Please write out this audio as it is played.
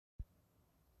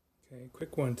Okay,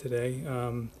 quick one today.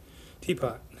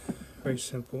 Teapot, very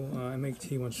simple. I make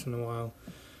tea once in a while.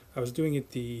 I was doing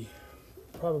it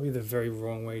probably the very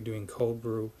wrong way, doing cold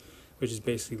brew, which is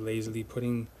basically lazily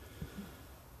putting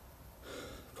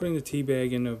the tea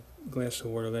bag in a glass of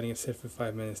water, letting it sit for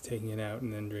 5 minutes, taking it out,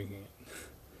 and then drinking it.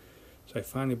 So I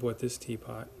finally bought this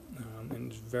teapot,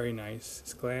 and it's very nice.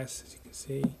 It's glass, as you can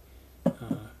see.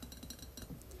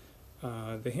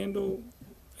 The handle,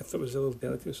 I thought was a little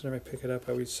delicate, so whenever I pick it up,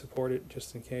 I always support it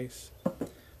just in case.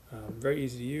 Very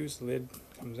easy to use. The lid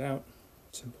comes out,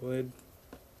 simple lid,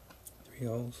 3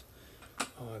 holes.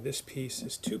 This piece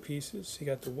is 2 pieces. So you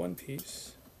got the 1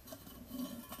 piece.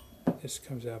 This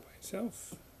comes out by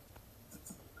itself,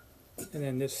 and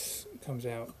then this comes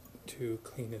out to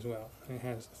clean as well. And it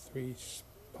has 3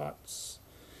 spots.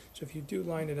 So if you do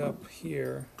line it up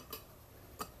here,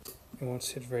 it won't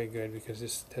sit very good because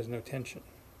this has no tension.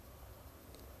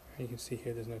 You can see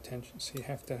here there's no tension, so you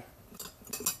have to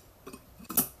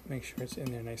make sure it's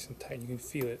in there nice and tight. You can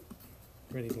feel it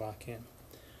really lock in.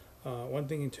 One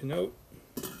thing to note,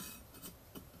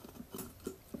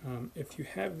 if you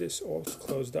have this all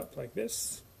closed up like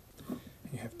this, and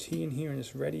you have tea in here and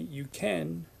it's ready, you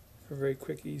can, for very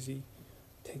quick, easy,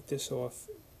 take this off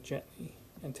gently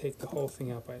and take the whole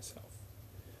thing out by itself.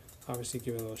 Obviously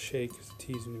give it a little shake because the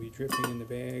tea is going to be dripping in the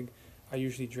bag. I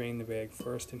usually drain the bag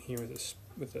first and here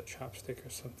with a chopstick or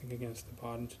something against the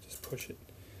bottom to just push it.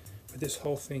 But this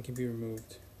whole thing can be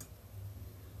removed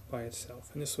by itself.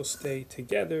 And this will stay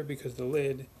together because the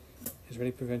lid is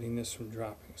really preventing this from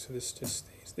dropping. So this just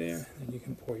stays there, and you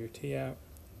can pour your tea out.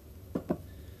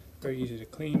 Very easy to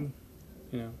clean.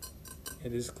 You know,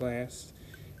 it is glass.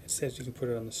 It says you can put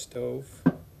it on the stove.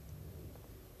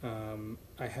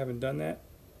 I haven't done that.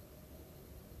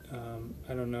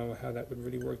 I don't know how that would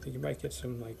really work. I think you might get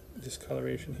some like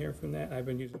discoloration here from that. I've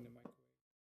been using the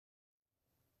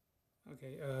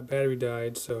microwave. Okay, battery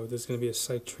died, so there's going to be a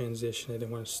slight transition. I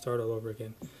didn't want to start all over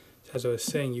again. So as I was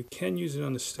saying, you can use it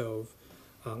on the stove.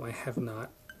 I have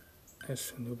not. I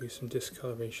assume there'll be some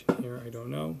discoloration here. I don't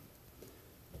know.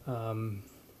 I've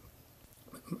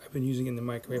been using it in the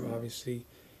microwave, obviously.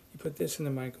 You put this in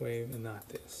the microwave and not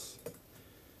this.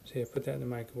 So you put that in the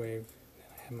microwave.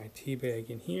 I have my tea bag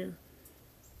in here.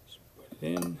 Just put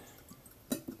it in.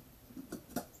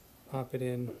 Pop it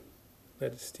in.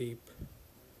 Let it steep.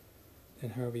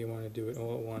 And however you want to do it,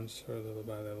 all at once or little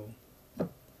by little.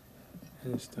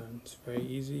 And it's done. It's very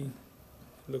easy.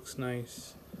 It looks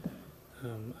nice.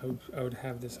 I would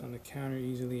have this on the counter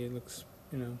easily. It looks,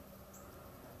 you know,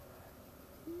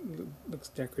 looks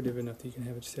decorative enough that you can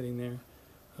have it sitting there.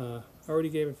 I already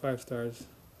gave it 5 stars.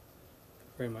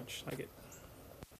 Very much like it.